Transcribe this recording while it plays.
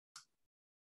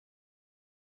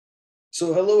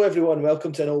So hello everyone,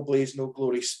 welcome to an Old Blaze No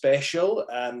Glory special,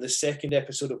 the second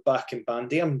episode of Back in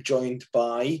Bandy. I'm joined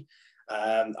by,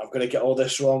 I'm going to get all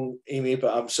this wrong, Aimee,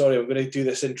 but I'm sorry, I'm going to do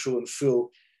this intro in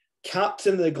full.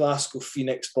 Captain of the Glasgow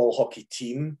Phoenix ball hockey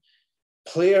team,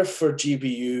 player for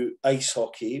GBU ice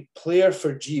hockey, player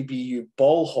for GBU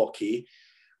ball hockey,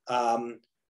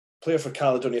 player for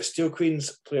Caledonia Steel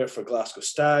Queens, player for Glasgow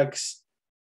Stags,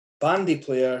 bandy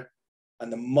player,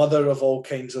 and the mother of all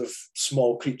kinds of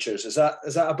small creatures. Is that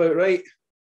about right?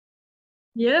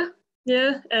 Yeah.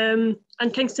 And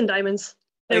Kingston Diamonds.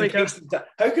 There we go.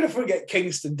 How could I forget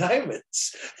Kingston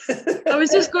Diamonds? I was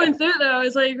just going through it there. I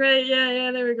was like, right, yeah,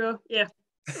 there we go. Yeah.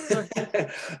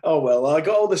 Oh well, I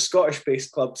got all the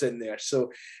Scottish-based clubs in there,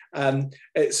 so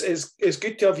it's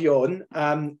good to have you on.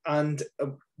 And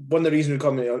one of the reasons we're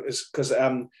coming on is because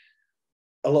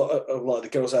a lot of the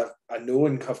girls I know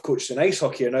and have coached in ice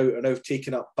hockey are now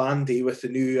taking up bandy with the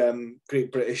new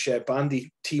Great British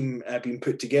bandy team being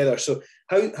put together. So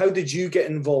how did you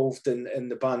get involved in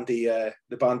the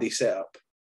bandy setup?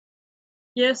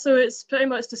 Yeah, so it's pretty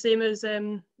much the same as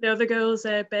the other girls,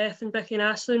 Beth and Vicky and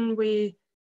Ashlyn. We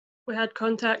had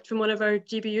contact from one of our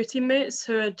GBU teammates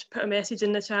who had put a message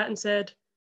in the chat and said,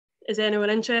 "Is anyone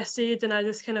interested?" And I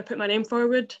just kind of put my name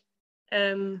forward.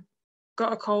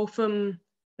 Got a call from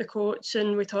the coach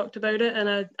and we talked about it, and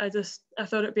I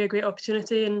thought it'd be a great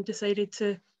opportunity and decided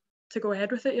to go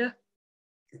ahead with it. Yeah.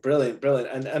 Brilliant.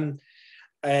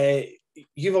 And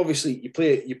you've obviously you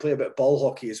play a bit of ball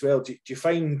hockey as well. Do you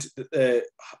find that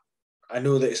I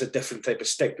know that it's a different type of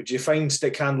stick, but do you find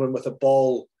stick handling with a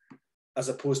ball as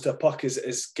opposed to a puck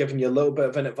is giving you a little bit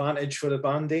of an advantage for the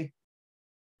bandy?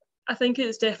 I think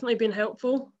it's definitely been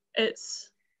helpful. It's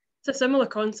a similar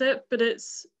concept, but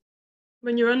it's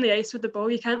when you're on the ice with the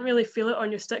ball, you can't really feel it on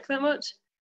your stick that much,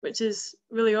 which is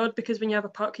really odd because when you have a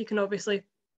puck, you can obviously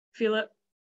feel it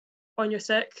on your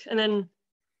stick. And then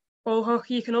ball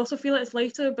hockey, you can also feel it's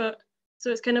lighter, but so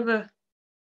it's kind of a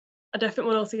different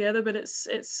one altogether, but it's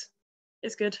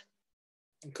good.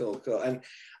 Cool. And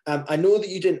I know that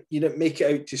you didn't make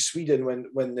it out to Sweden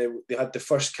when they had the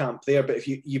first camp there, but if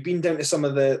you've been down to some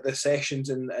of the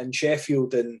sessions in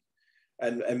Sheffield and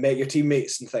met your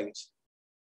teammates and things.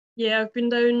 Yeah, I've been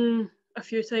down a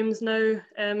few times now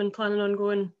and planning on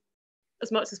going as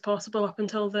much as possible up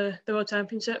until the World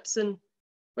Championships. And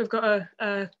we've got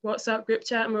a WhatsApp group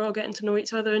chat and we're all getting to know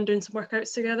each other and doing some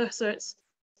workouts together. So it's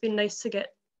been nice to get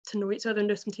to know each other and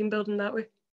do some team building that way.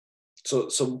 So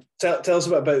tell us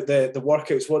about the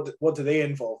workouts. What do they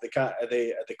involve? Are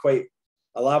they quite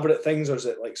elaborate things, or is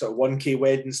it like sort of 1K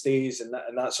Wednesdays and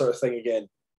that sort of thing again?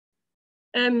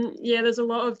 Yeah, there's a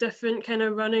lot of different kind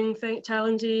of running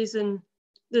challenges, and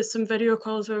there's some video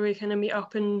calls where we kind of meet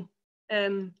up and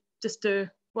just do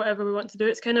whatever we want to do.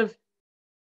 It's kind of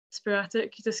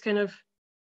sporadic. You just kind of,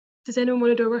 does anyone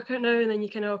want to do a workout now? And then you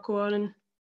kind of all go on.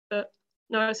 But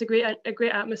no, it's a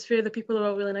great atmosphere. The people are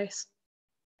all really nice.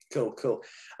 Cool.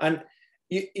 And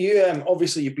you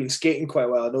obviously you've been skating quite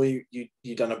well. I know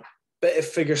you done a bit of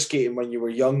figure skating when you were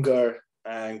younger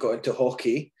and got into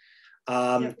hockey.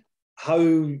 Yep. How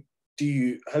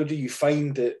do you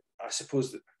find it? I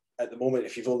suppose that at the moment,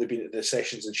 if you've only been at the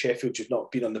sessions in Sheffield, you've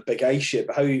not been on the big ice yet.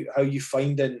 But how you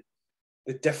finding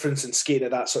the difference in skating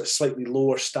at that sort of slightly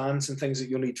lower stance and things that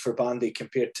you'll need for bandy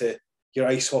compared to your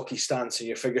ice hockey stance and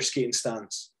your figure skating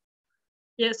stance?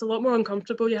 Yeah, it's a lot more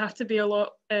uncomfortable. You have to be a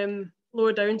lot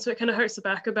lower down, so it kind of hurts the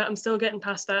back a bit. I'm still getting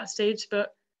past that stage,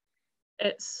 but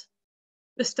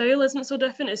the style isn't so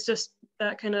different. It's just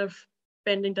that kind of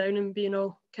bending down and being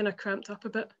all kind of cramped up a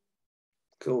bit.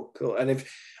 Cool. And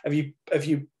have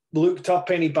you looked up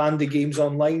any bandy games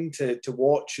online to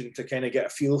watch and to kind of get a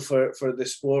feel for the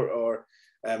sport, or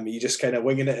are you just kind of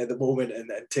winging it at the moment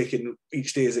and taking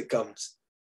each day as it comes?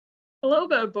 A little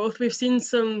bit of both. We've seen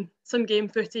some game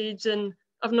footage, and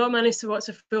I've not managed to watch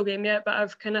a full game yet, but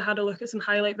I've kind of had a look at some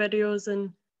highlight videos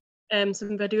and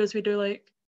some videos we do,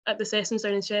 like at the sessions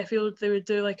down in Sheffield. They would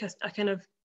do like a kind of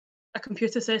a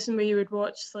computer session where you would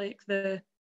watch like the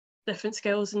different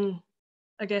skills and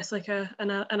I guess like an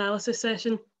analysis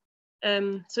session.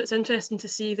 So it's interesting to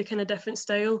see the kind of different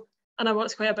style. And I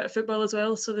watch quite a bit of football as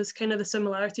well, so there's kind of the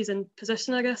similarities in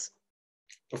position, I guess.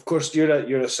 Of course, you're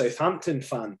a Southampton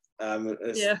fan.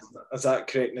 Yeah. Is that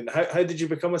correct? And how did you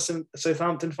become a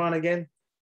Southampton fan again?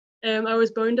 I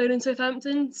was born down in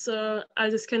Southampton, so I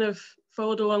just kind of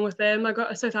followed along with them. I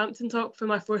got a Southampton top for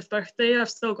my 4th birthday. I've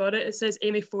still got it. It says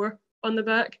Aimee Thorpe on the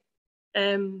back.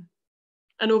 And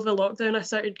over the lockdown, I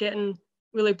started getting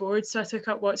really bored, so I took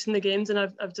up watching the games, and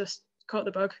I've just caught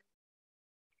the bug.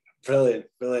 Brilliant.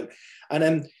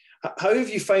 And how have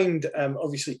you found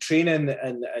obviously training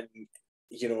and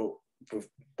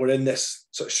we're in this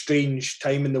sort of strange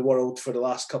time in the world for the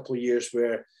last couple of years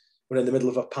where we're in the middle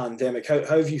of a pandemic. How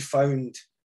have you found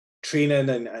training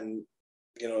and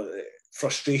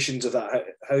frustrations of that?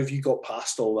 How have you got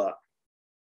past all that?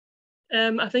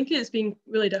 I think it's been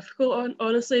really difficult,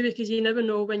 honestly, because you never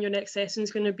know when your next session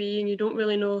is going to be, and you don't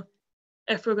really know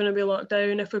if we're going to be locked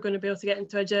down, if we're going to be able to get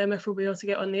into a gym, if we'll be able to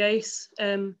get on the ice.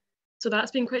 So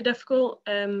that's been quite difficult.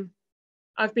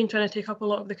 I've been trying to take up a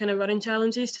lot of the kind of running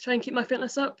challenges to try and keep my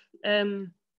fitness up.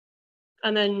 And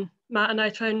then Matt and I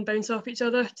try and bounce off each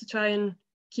other to try and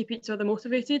keep each other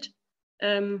motivated,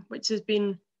 which has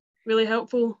been really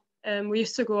helpful. We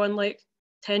used to go on like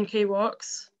 10K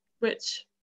walks, which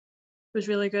was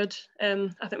really good. I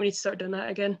think we need to start doing that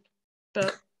again.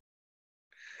 But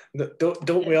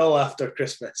don't we all after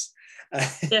Christmas?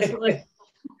 Definitely.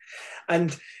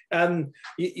 And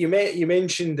you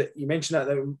mentioned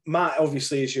that Matt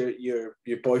obviously is your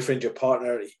boyfriend, your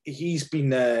partner. He's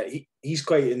been he's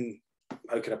quite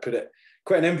how can I put it,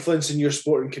 quite an influence in your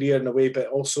sporting career in a way, but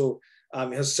also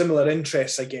has similar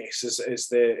interests, I guess, is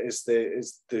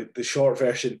the short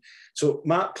version. So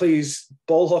Matt plays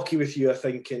ball hockey with you, I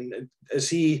think, and is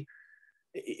he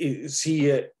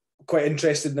quite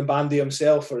interested in the bandy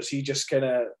himself, or is he just kind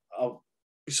of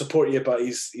support you, but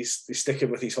he's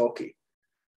sticking with his hockey?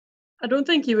 I don't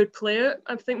think he would play it.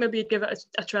 I think maybe he'd give it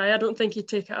a try. I don't think he'd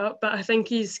take it up, but I think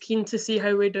he's keen to see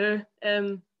how we do,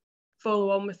 follow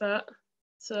on with that.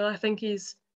 So I think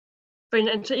he's very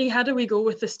interested. He had a wee go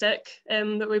with the stick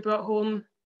that we brought home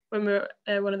when we were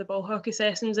one of the ball hockey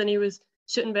sessions, and he was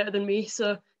shooting better than me.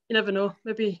 So you never know.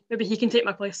 Maybe he can take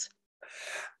my place.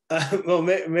 Well,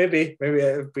 maybe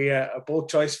it would be a bold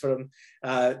choice for him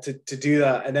to do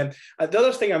that. And then the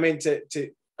other thing I meant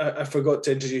I forgot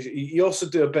to introduce. You also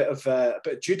do a bit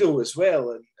of judo as well,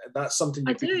 and that's something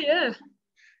I do, yeah.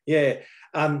 Yeah,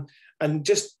 and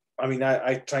just I mean,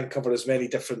 I try and cover as many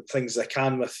different things as I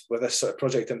can with this sort of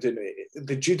project I'm doing.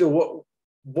 The judo,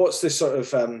 what's the sort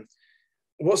of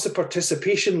what's the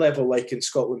participation level like in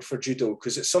Scotland for judo?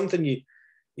 Because it's something you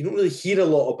don't really hear a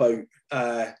lot about.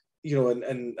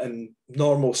 In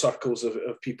normal circles of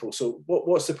people. So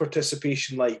what's the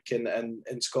participation like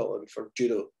in Scotland for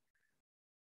judo?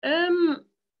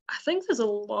 I think there's a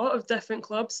lot of different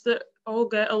clubs that all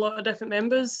get a lot of different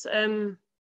members.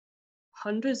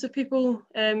 Hundreds of people.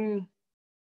 I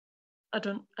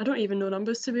don't even know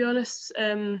numbers, to be honest.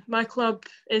 My club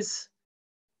is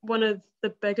one of the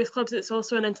biggest clubs. It's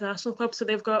also an international club, so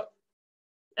they've got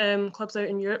clubs out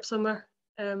in Europe somewhere.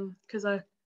 Because I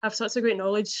have such a great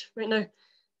knowledge right now.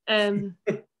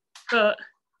 But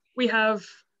we have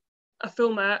a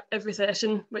full mat every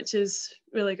session, which is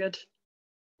really good.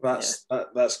 That's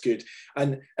good.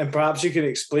 And perhaps you can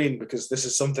explain, because this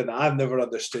is something that I've never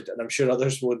understood, and I'm sure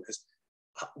others won't, is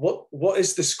what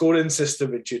is the scoring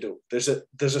system in judo? There's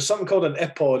a something called an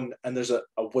ippon, and there's a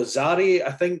wazari,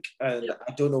 I think, and yep.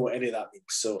 I don't know what any of that means.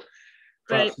 So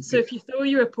right. So if you throw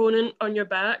your opponent on your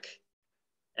back,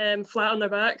 flat on their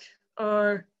back,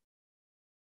 or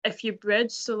if you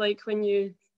bridge, so like when your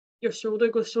shoulder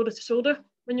goes shoulder to shoulder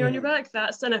when you're on your back,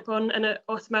 that's an ippon, and it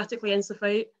automatically ends the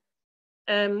fight.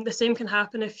 The same can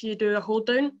happen if you do a hold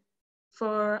down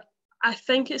for, I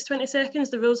think it's 20 seconds.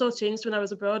 The rules all changed when I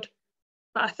was abroad,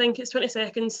 but I think it's 20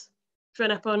 seconds for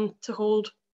an ippon to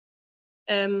hold.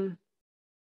 There's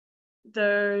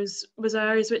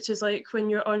wazaris, which is like when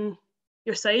you're on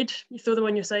your side, you throw them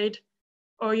on your side,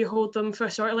 or you hold them for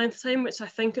a shorter length of time, which I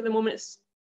think at the moment it's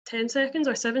 10 seconds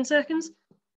or 7 seconds.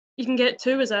 You can get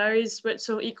 2 wazaris, which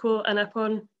will equal an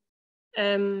ippon.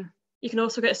 You can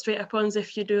also get straight ippons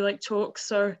if you do like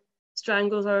chokes or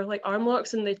strangles or like arm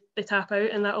locks, and they tap out,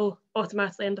 and that'll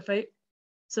automatically end the fight.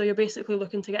 So you're basically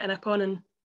looking to get an ippon and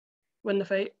win the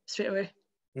fight straight away.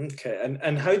 Okay,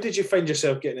 and how did you find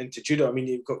yourself getting into judo? I mean,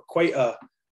 you've got quite a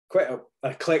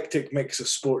eclectic mix of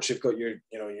sports. You've got your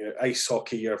ice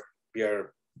hockey,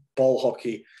 your ball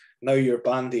hockey, now your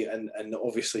bandy, and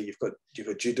obviously you've got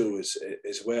judo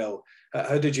as well.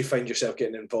 How did you find yourself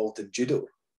getting involved in judo?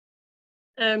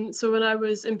 So when I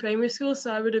was in primary school,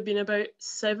 so I would have been about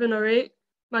 7 or 8,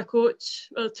 my coach,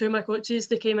 well, 2 of my coaches,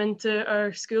 they came into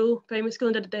our school, primary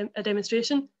school, and did a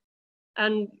demonstration,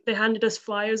 and they handed us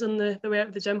flyers on the way out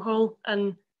of the gym hall,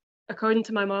 and according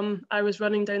to my mum, I was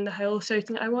running down the hill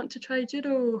shouting, "I want to try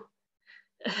judo."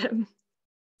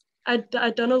 I'd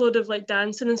done a load of like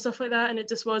dancing and stuff like that, and it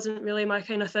just wasn't really my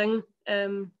kind of thing,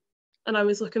 and I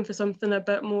was looking for something a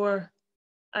bit more,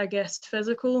 I guess,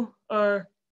 physical or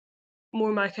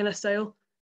more my kind of style.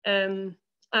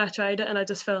 I tried it and I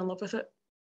just fell in love with it.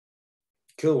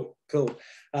 Cool.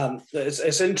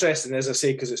 It's interesting, as I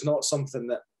say, because it's not something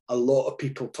that a lot of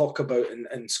people talk about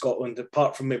in Scotland,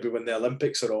 apart from maybe when the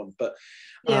Olympics are on. But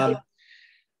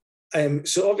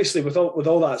so obviously with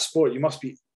all that sport, you must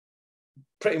be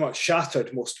pretty much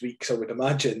shattered most weeks, I would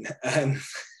imagine,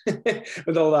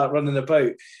 with all that running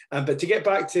about. But to get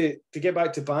back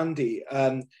to bandy,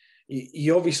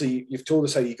 you obviously, you've told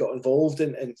us how you got involved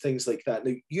in things like that.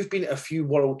 Now, you've been at a few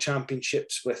world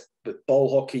championships with ball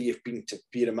hockey. You've been to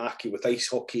Viramaki with ice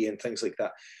hockey and things like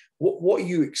that. What are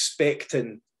you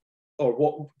expecting,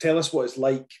 or tell us what it's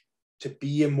like to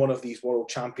be in one of these world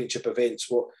championship events,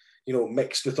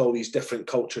 mixed with all these different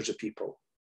cultures of people?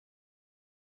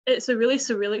 It's a really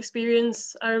surreal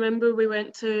experience. I remember we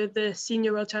went to the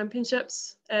senior world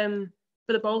championships for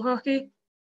the ball hockey,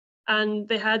 and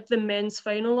they had the men's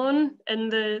final on,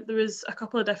 and there was a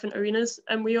couple of different arenas,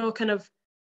 and we all kind of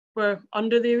were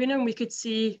under the arena, and we could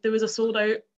see there was a sold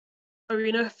out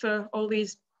arena for all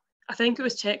these. I think it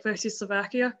was Czech versus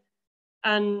Slovakia,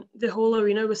 and the whole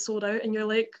arena was sold out, and you're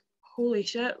like, holy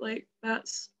shit, like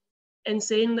that's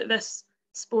insane that this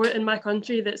sport in my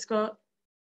country that's got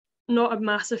not a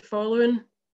massive following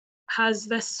has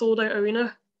this sold out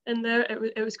arena in there.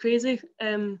 It was crazy.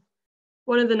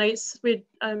 One of the nights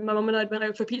my mum and I went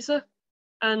out for pizza,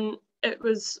 and it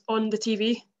was on the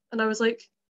TV, and I was like,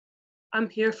 I'm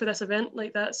here for this event.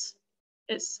 Like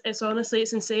it's honestly,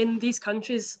 it's insane. These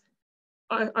countries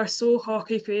are so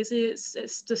hockey crazy.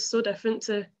 It's just so different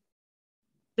to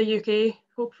the UK.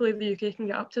 Hopefully the UK can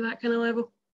get up to that kind of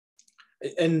level.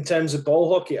 In terms of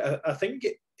ball hockey, I think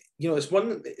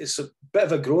it's a bit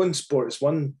of a growing sport. It's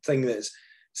one thing it's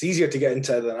easier to get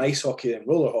into than ice hockey and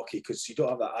roller hockey, because you don't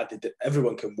have that added that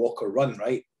everyone can walk or run,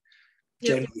 right?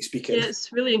 Yep. Generally speaking. Yeah,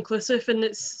 it's really inclusive, and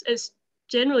it's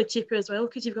generally cheaper as well,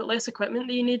 because you've got less equipment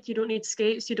that you need. You don't need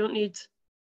skates, you don't need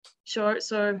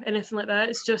shorts or anything like that.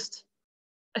 It's just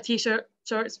a t-shirt,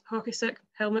 shorts, hockey stick,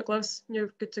 helmet, gloves, and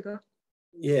you're good to go.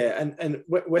 Yeah, and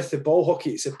with the ball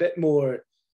hockey, it's a bit more,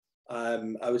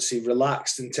 I would say,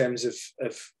 relaxed in terms of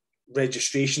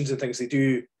registrations and things they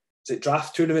do. Is it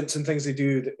draft tournaments and things they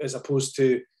do, as opposed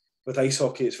to with ice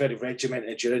hockey? It's very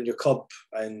regimented. You're in your club,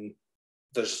 and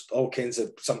there's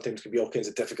sometimes can be all kinds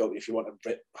of difficulty if you want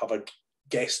to have a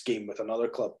guest game with another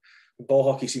club.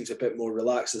 Ball hockey seems a bit more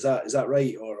relaxed. Is that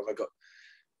right, or have I got?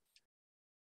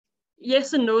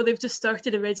 Yes and no. They've just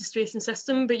started a registration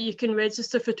system, but you can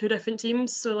register for 2 different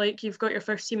teams. So like you've got your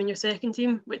first team and your second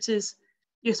team, which is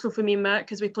useful for me and Matt,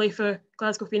 because we play for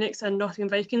Glasgow Phoenix and Nottingham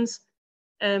Vikings.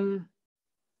 And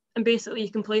basically you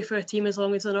can play for a team as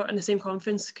long as they're not in the same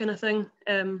conference, kind of thing.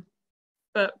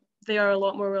 But they are a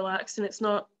lot more relaxed, and it's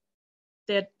not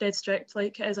dead strict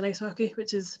like it is in ice hockey,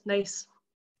 which is nice.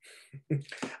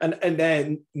 And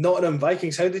then Nottingham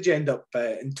Vikings, how did you end up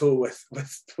in tow with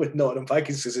Nottingham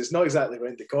Vikings? Because it's not exactly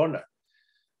around the corner.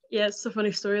 Yeah, it's a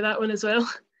funny story, that one as well.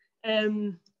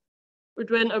 We'd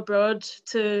went abroad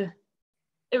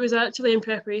it was actually in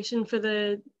preparation for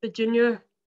the junior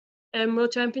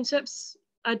World Championships.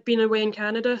 I'd been away in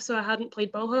Canada, so I hadn't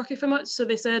played ball hockey for much. So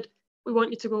they said, we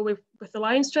want you to go with the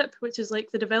Lions trip, which is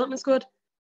like the development squad,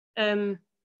 for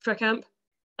a camp.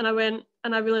 And I went,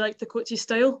 and I really liked the coach's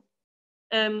style.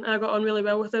 And I got on really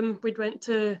well with him. We'd went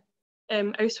to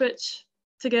Auschwitz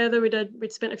together.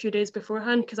 We'd spent a few days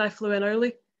beforehand, because I flew in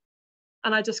early,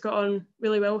 and I just got on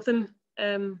really well with him.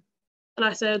 And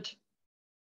I said,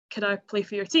 could I play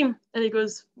for your team? And he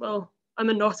goes, well, I'm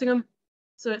in Nottingham,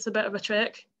 so it's a bit of a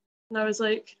trek. And I was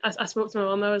like, I spoke to my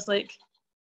mum, I was like,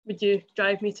 would you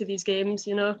drive me to these games,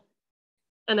 And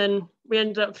then we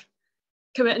ended up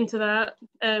committing to that.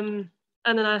 And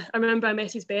then I remember I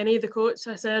messaged Benny, the coach.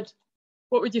 I said,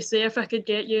 what would you say if I could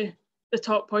get you the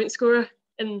top point scorer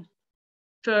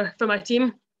for my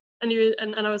team?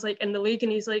 And I was like, in the league?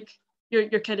 And he's like, you're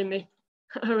kidding me.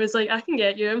 I was like, I can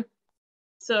get you him.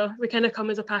 So we kind of come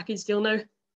as a package deal now,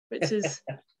 which is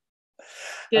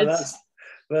good.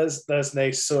 That's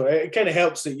nice. So it kind of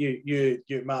helps that you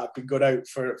Matt have been going out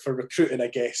for recruiting, I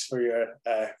guess,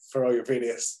 for all your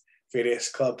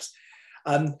various clubs.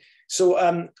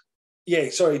 Yeah,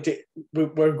 sorry,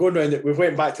 we're going around it. We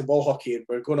went back to ball hockey and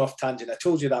we're going off tangent. I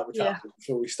told you that would happen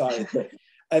before we started. But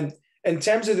in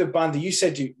terms of the bandy, you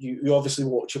said you obviously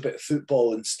watch a bit of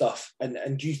football and stuff.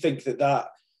 And do you think that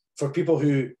for people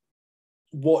who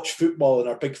watch football and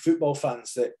are big football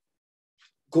fans, that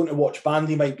going to watch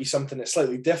bandy might be something that's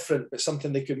slightly different, but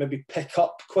something they could maybe pick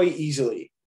up quite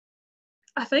easily?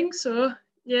 I think so.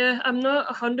 Yeah, I'm not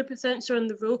 100% sure on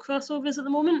the rule crossovers at the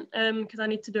moment, because I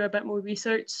need to do a bit more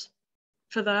research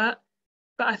for that.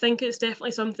 But I think it's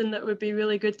definitely something that would be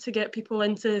really good to get people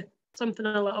into something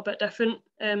a little bit different.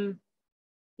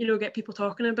 Get people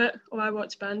talking about, I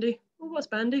watch bandy. Oh, what's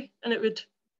bandy? And it would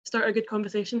start a good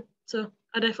conversation. So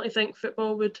I definitely think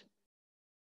football would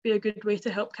be a good way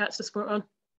to help catch the sport on.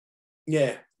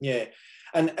 Yeah, yeah.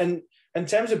 And in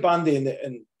terms of bandy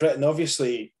in Britain,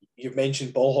 obviously you've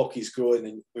mentioned ball hockey's growing,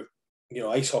 and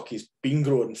ice hockey's been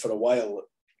growing for a while.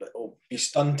 It'll be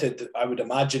stunted, I would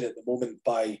imagine, at the moment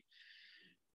by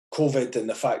COVID and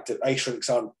the fact that ice rinks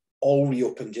aren't all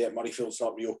reopened yet. Murrayfield's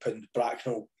not reopened.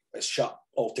 Bracknell is shut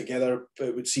altogether,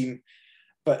 it would seem.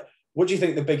 But what do you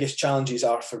think the biggest challenges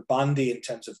are for bandy in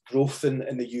terms of growth in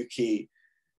the UK?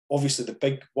 Obviously, the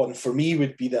big one for me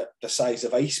would be the size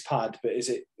of ice pad, but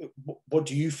what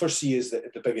do you foresee as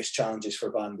the biggest challenges for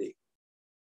bandy?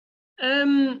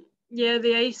 Yeah,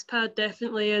 the ice pad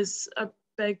definitely is a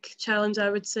big challenge, I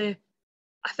would say.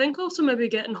 I think also maybe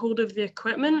getting hold of the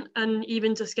equipment and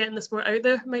even just getting the sport out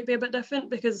there might be a bit different,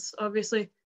 because obviously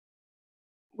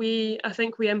I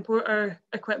think we import our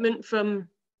equipment from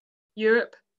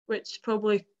Europe, which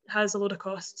probably has a lot of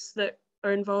costs that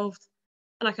are involved.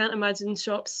 And I can't imagine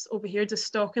shops over here just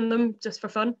stocking them just for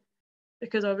fun,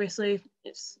 because obviously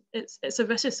it's a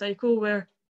vicious cycle where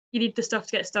you need the stuff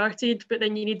to get started, but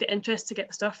then you need the interest to get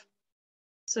the stuff.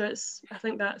 So I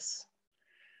think that's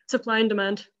supply and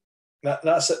demand.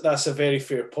 That's a very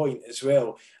fair point as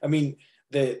well. I mean,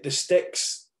 the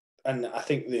sticks, and I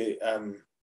think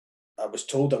I was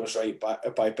told I was right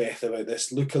by Beth about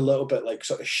this, look a little bit like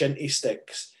sort of shinty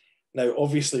sticks. Now,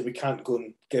 obviously, we can't go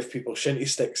and give people shinty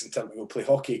sticks and tell them to go play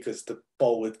hockey, because the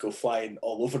ball would go flying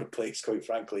all over the place, quite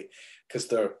frankly, because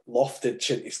they're lofted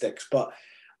shinty sticks. But,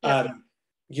 I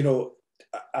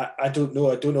don't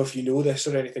know. I don't know if you know this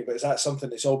or anything, but is that something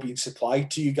that's all being supplied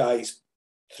to you guys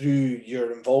through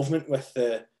your involvement with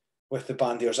the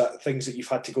bandy, or is that things that you've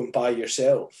had to go and buy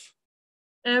yourself?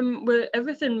 Well,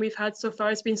 everything we've had so far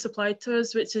has been supplied to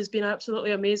us, which has been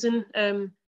absolutely amazing.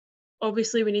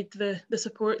 Obviously we need the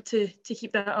support to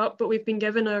keep that up, but we've been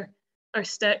given our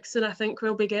sticks, and I think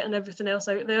we'll be getting everything else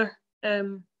out there,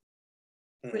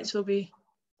 which will be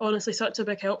honestly such a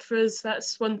big help for us.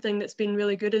 That's one thing that's been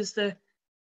really good, is that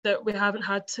we haven't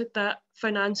had that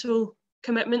financial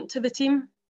commitment to the team,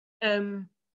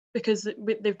 because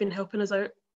they've been helping us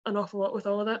out an awful lot with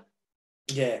all of that.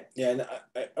 Yeah, and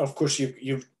of course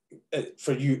you've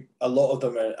for you, a lot of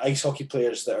them are ice hockey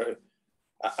players that are.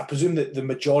 I presume that the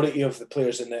majority of the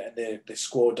players in the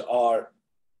squad are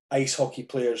ice hockey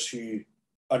players who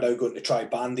are now going to try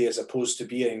bandy, as opposed to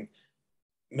being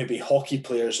maybe hockey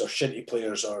players or shinty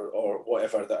players or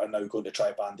whatever that are now going to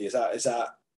try bandy. Is that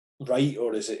right,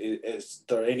 or is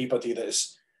there anybody that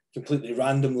is completely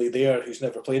randomly there who's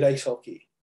never played ice hockey?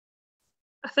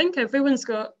 I think everyone's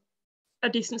got a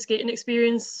decent skating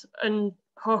experience and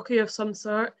hockey of some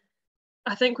sort.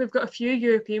 I think we've got a few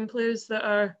European players that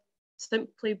are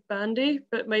simply bandy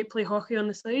but might play hockey on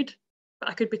the side, but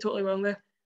I could be totally wrong there.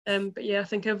 But yeah, I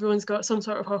think everyone's got some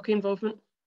sort of hockey involvement.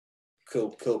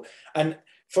 Cool. And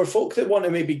for folk that want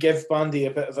to maybe give bandy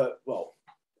a bit of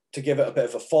to give it a bit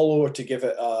of a follow, or to give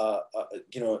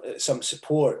it some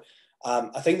support,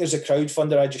 I think there's a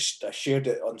crowdfunder. I shared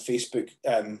it on Facebook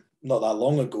not that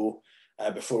long ago,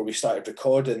 before we started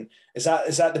recording. Is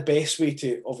that the best way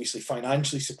to obviously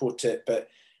financially support it? But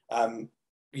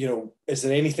is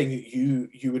there anything that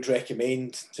you would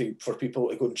recommend for people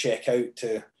to go and check out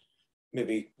to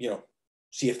maybe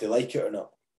see if they like it or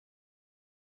not?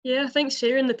 Yeah, I think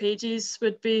sharing the pages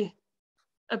would be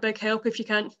a big help if you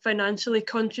can't financially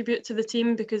contribute to the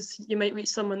team, because you might reach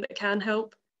someone that can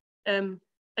help. And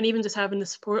even just having the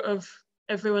support of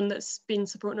everyone that's been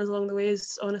supporting us along the way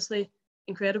is honestly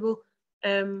incredible.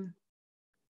 But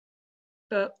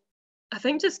I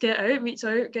think just get out, reach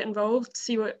out, get involved,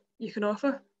 see what you can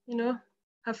offer,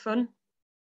 have fun,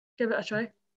 give it a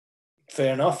try.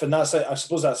 Fair enough. And I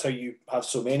suppose that's how you have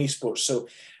so many sports. So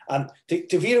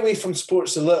to veer away from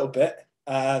sports a little bit,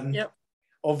 yep.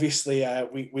 Obviously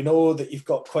we know that you've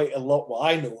got quite a lot, well,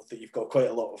 I know that you've got quite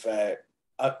a lot of,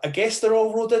 I guess they're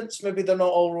all rodents, maybe they're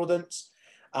not all rodents.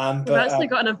 We've actually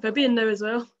got an amphibian now as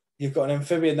well. You've got an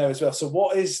amphibian now as well. So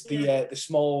what is the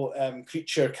small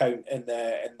creature count in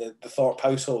the Thorpe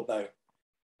household now?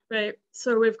 Right.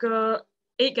 So we've got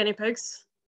 8 guinea pigs,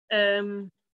 16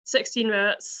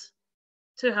 rats,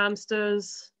 2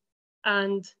 hamsters,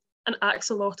 and an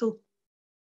axolotl.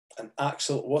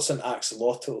 What's an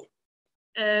axolotl?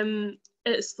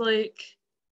 It's like,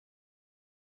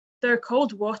 they're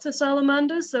called water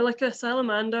salamanders. They're like a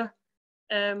salamander,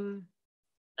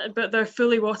 but they're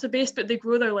fully water-based, but they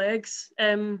grow their legs.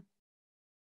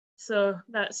 So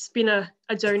that's been a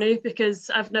journey, because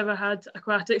I've never had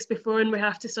aquatics before, and we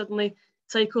have to suddenly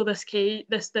cycle this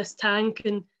tank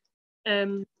and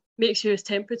make sure his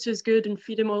temperature's good and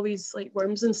feed him all these like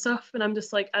worms and stuff. And I'm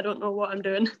just like, I don't know what I'm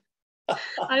doing.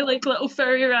 I like little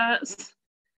furry rats.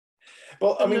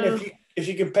 Well, I mean, if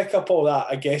you can pick up all that,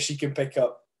 I guess you can pick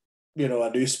up, you know, a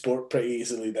new sport pretty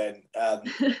easily then.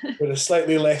 With a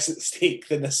slightly less at stake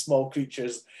than the small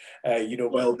creatures, you know,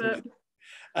 well-being.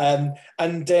 And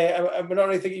I'm not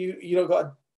really thinking you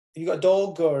got a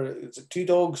dog, or is it 2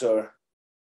 dogs, or?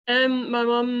 My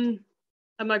mum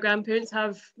and my grandparents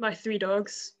have my 3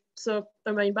 dogs, so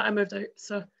they're mine, but I moved out,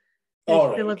 so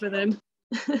they live with them.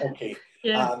 Okay.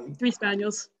 Yeah, 3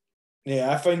 spaniels.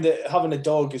 Yeah, I find that having a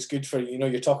dog is good for, you know,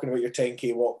 you're talking about your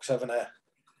 10K walks, having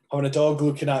a dog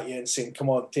looking at you and saying, "Come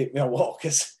on, take me a walk,"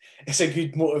 is a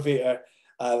good motivator.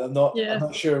 I'm not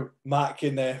sure Matt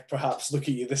can perhaps look at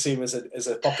you the same as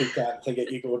a puppy can to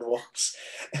get you going walks.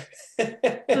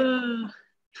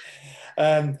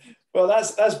 Well,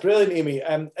 that's brilliant, Aimee.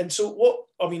 And so what?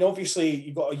 I mean, obviously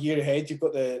you've got a year ahead. You've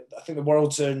got I think the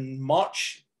World's in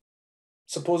March,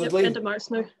 supposedly. Yep, end of March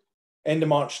now. End of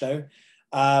March now.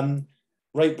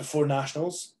 Right before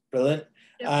Nationals. Brilliant.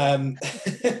 Yep.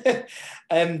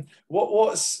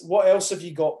 What else have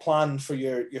you got planned for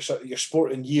your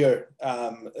sporting year?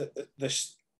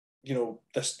 This in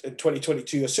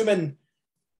 2022, assuming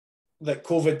that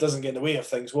COVID doesn't get in the way of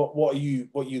things. What are you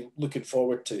looking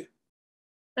forward to?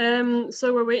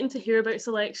 So we're waiting to hear about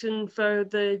selection for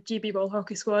the GB ball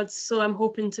hockey squads. So I'm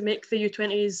hoping to make the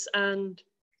U20s and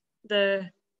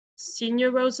the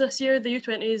senior worlds this year. The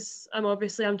U20s, I'm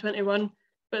 21,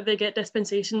 but they get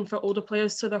dispensation for older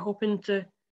players, so they're hoping to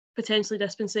potentially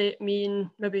dispensate me and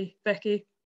maybe Vicky,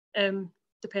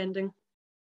 depending.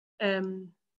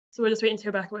 So we're just waiting to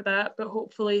hear back about that, but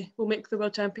hopefully we'll make the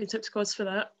World Championship squads for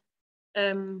that.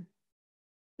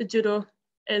 The judo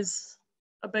is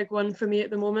a big one for me at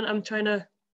the moment. I'm trying to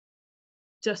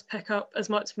just pick up as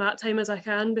much mat time as I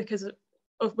can because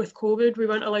with COVID, we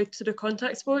weren't allowed to do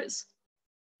contact sports.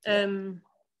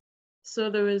 So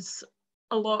there was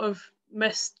a lot of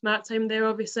missed mat time there.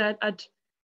 Obviously,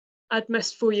 I'd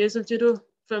missed 4 years of judo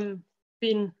from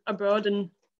being abroad and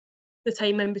the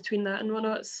time in between that and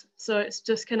whatnot. So it's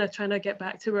just kind of trying to get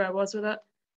back to where I was with it.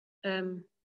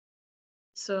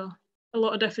 So a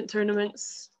lot of different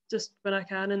tournaments just when I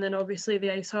can, and then obviously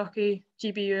the ice hockey,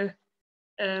 GBU,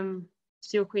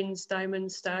 Steel Queens,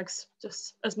 Diamonds, Stags,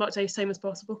 just as much ice time as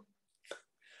possible.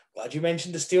 Glad you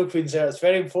mentioned the Steel Queens there. It's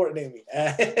very important, Aimee.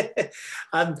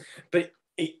 But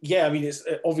yeah, I mean, it's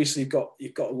obviously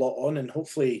you've got a lot on, and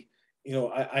hopefully, you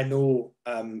know, I know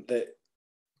that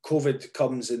COVID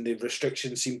comes and the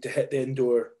restrictions seem to hit the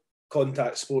indoor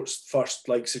contact sports first,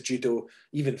 like judo,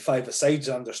 even five-a-sides.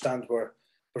 I understand were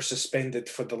suspended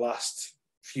for the last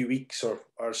few weeks, or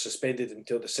are suspended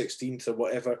until the 16th or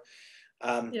whatever.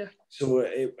 So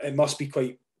it must be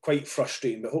quite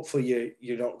frustrating, but hopefully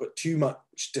you're not got too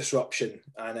much disruption,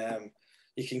 and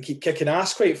you can keep kicking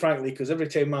ass, quite frankly, because every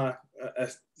time I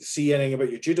see anything about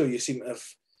your judo, you seem to have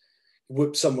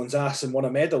whooped someone's ass and won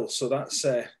a medal. So that's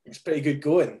it's pretty good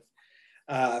going.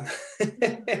 That's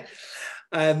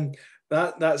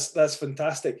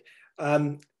fantastic.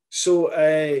 I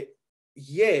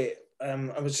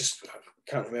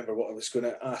can't remember what I was going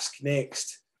to ask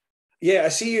next. Yeah, I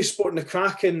see you sporting the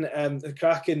Kraken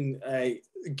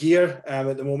gear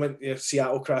at the moment. Your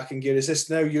Seattle Kraken gear. Is this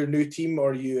now your new team,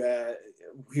 or you?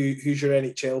 Who's your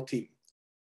NHL team?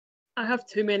 I have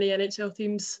too many NHL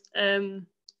teams.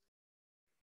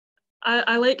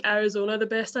 I like Arizona the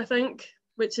best, I think,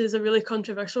 which is a really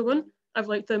controversial one. I've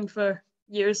liked them for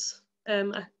years.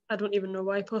 I don't even know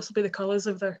why. Possibly the colours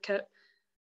of their kit.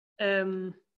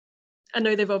 And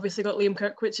now they've obviously got Liam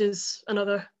Kirk, which is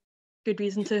another good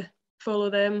reason to follow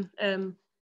them.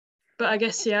 But I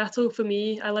guess Seattle, for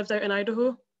me, I lived out in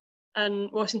Idaho,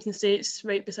 and Washington State's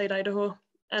right beside Idaho,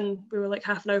 and we were like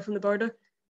half an hour from the border.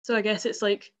 So I guess it's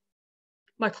like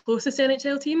my closest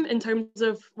NHL team in terms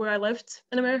of where I lived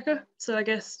in America. So I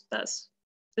guess that's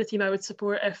the team I would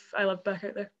support if I lived back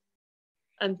out there.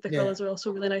 And the colours are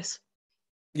also really nice.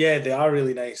 Yeah, they are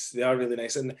really nice.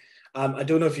 And I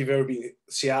don't know if you've ever been to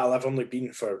Seattle. I've only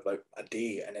been for like a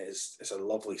day, and it's a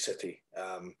lovely city.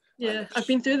 I've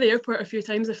been through the airport a few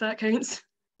times, if that counts.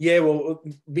 Yeah, well,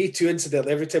 me too,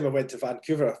 incidentally. Every time I went to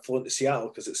Vancouver, I flew into Seattle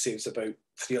because it saves about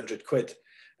 300 quid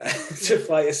to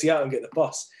fly to Seattle and get the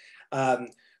bus.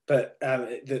 But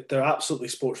they're absolutely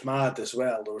sports mad as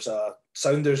well. There was a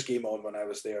Sounders game on when I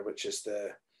was there, which is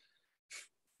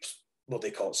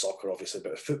they call it soccer, obviously,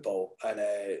 but football. And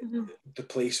the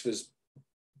place was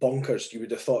bonkers. You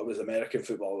would have thought it was American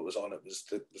football that was on. It was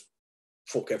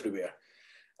folk everywhere.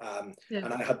 And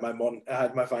I had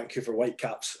my Vancouver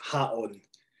Whitecaps hat on,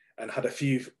 and had a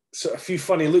few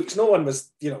funny looks. No one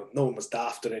was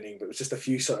daft or anything, but it was just a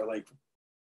few sort of like,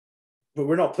 but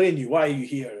we're not playing you. Why are you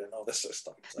here? And all this sort of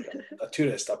stuff. It's like I'm a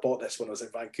tourist. I bought this when I was in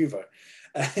Vancouver.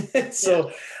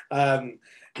 So,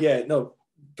 no,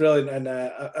 brilliant. And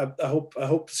I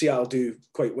hope Seattle do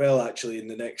quite well actually in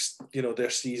the next, their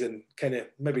season. Kind of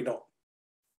maybe not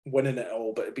winning it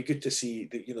all, but it'd be good to see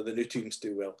the new teams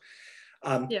do well.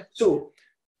 So,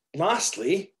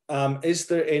 lastly, is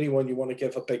there anyone you want to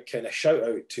give a big kind of shout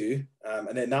out to,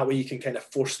 and then that way you can kind of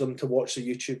force them to watch the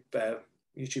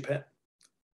YouTube hit?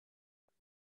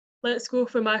 Let's go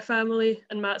for my family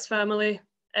and Matt's family,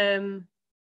 and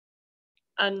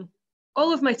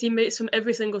all of my teammates from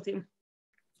every single team.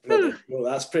 Well,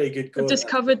 that's pretty good going. I've just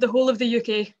covered the whole of the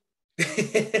UK.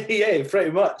 Yeah, pretty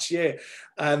much, yeah.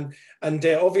 And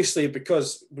obviously,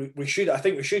 because we should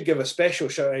give a special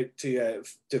shout out to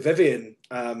Vivian,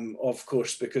 of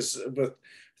course, because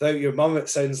without your mum, it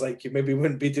sounds like you maybe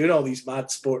wouldn't be doing all these mad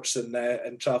sports and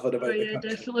traveling about the country.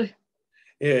 Definitely.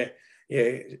 Yeah.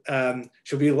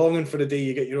 She'll be longing for the day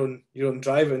you get your own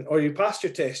driving, or you passed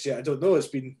your test yet. I don't know. It's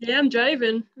been. Yeah, I'm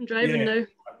driving now.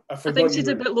 I think she's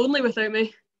a bit lonely without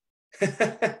me.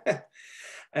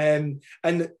 And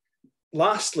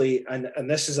lastly, and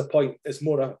this is a point, it's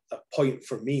more a point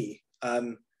for me.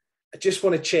 I just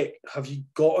want to check, have you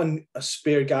gotten a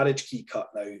spare garage key cut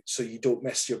now so you don't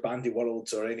miss your Bandy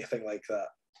Worlds or anything like that?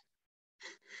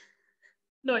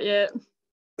 Not yet.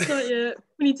 We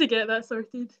need to get that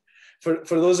sorted. For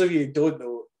those of you who don't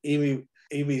know,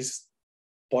 Amy's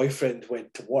boyfriend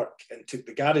went to work and took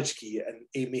the garage key, and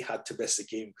Aimee had to miss the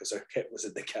game because her kit was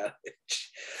in the garage.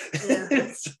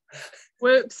 Yeah.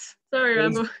 Whoops. Sorry,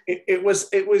 Rambo. It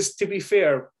was to be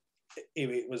fair,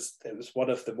 Aimee, it was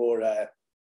one of the more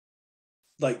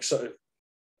like sort of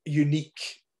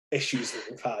unique issues that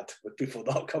we've had with people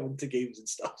not coming to games and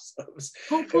stuff. So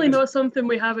hopefully not something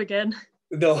we have again.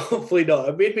 No, hopefully not.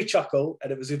 It made me chuckle,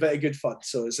 and it was a bit of good fun.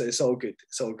 So it's all good.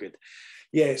 It's all good.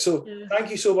 Yeah. So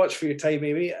thank you so much for your time,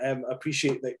 Aimee. I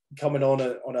appreciate that coming on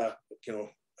a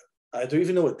I don't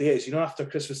even know what day it is. After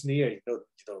Christmas and New Year, you don't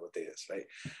know what day it is, right?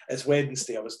 It's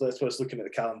Wednesday. I was looking at the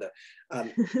calendar.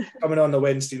 Coming on a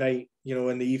Wednesday night,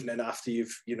 in the evening after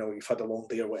you've had a long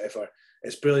day or whatever.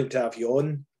 It's brilliant to have you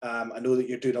on. I know that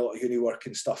you're doing a lot of uni work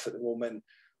and stuff at the moment.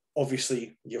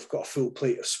 Obviously, you've got a full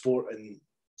plate of sport and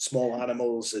small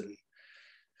animals and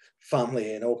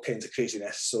family and all kinds of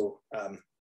craziness. So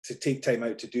to take time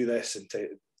out to do this and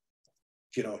to,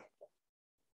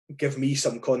 give me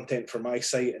some content for my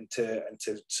site and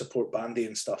to support Bandy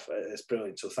and stuff is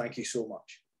brilliant. So thank you so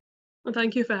much. Well,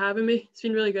 thank you for having me. It's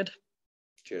been really good.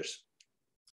 Cheers.